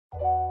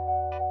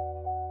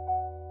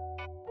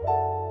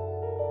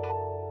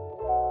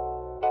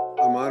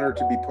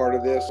honored to be part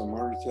of this. I'm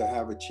honored to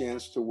have a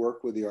chance to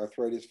work with the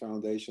Arthritis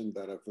Foundation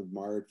that I've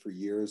admired for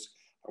years.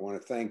 I want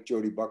to thank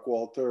Jody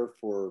Buckwalter,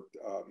 for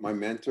my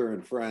mentor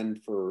and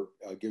friend, for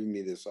giving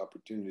me this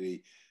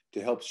opportunity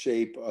to help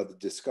shape the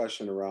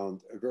discussion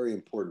around a very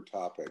important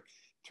topic.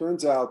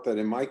 Turns out that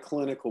in my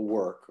clinical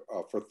work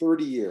for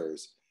 30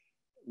 years,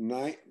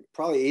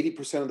 probably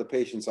 80% of the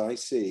patients I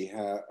see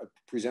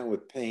present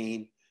with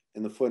pain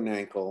in the foot and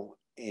ankle.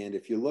 And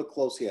if you look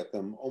closely at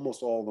them,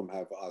 almost all of them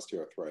have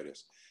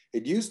osteoarthritis.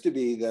 It used to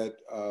be that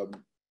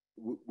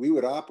we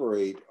would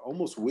operate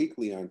almost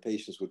weekly on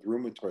patients with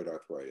rheumatoid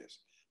arthritis.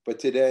 But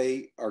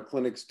today, our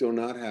clinics do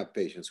not have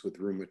patients with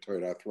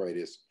rheumatoid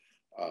arthritis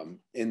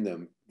in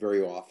them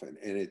very often.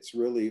 And it's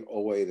really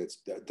OA that's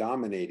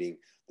dominating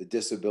the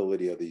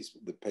disability of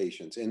the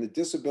patients. And the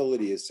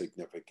disability is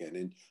significant.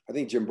 And I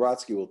think Jim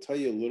Brodsky will tell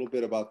you a little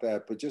bit about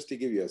that. But just to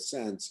give you a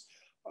sense,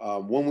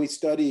 when we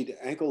studied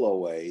ankle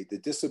OA,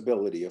 the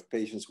disability of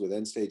patients with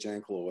end-stage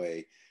ankle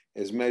OA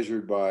is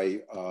measured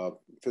by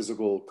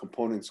physical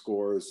component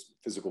scores,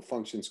 physical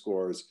function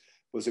scores,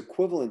 was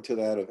equivalent to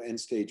that of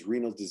end-stage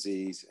renal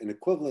disease and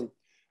equivalent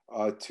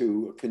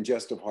to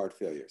congestive heart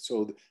failure.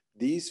 So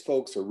these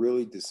folks are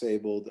really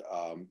disabled.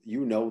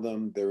 You know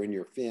them, they're in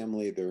your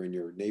family, they're in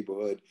your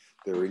neighborhood,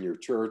 they're in your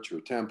church or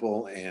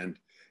temple, and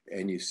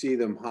you see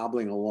them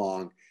hobbling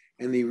along.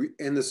 And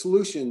the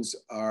solutions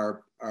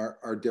are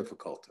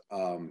difficult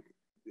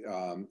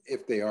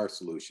if they are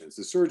solutions.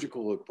 The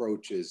surgical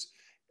approaches,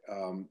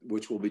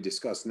 which will be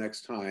discussed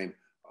next time,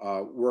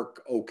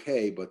 work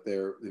okay, but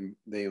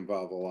they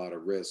involve a lot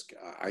of risk,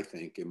 I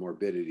think, and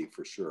morbidity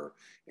for sure,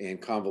 and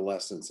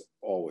convalescence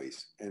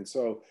always. And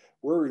so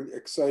we're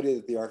excited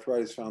that the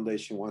Arthritis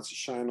Foundation wants to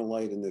shine a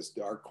light in this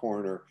dark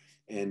corner,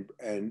 and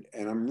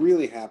I'm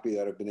really happy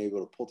that I've been able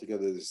to pull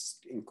together this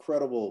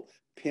incredible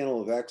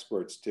panel of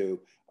experts to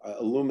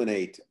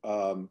illuminate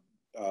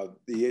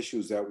the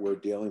issues that we're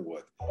dealing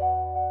with.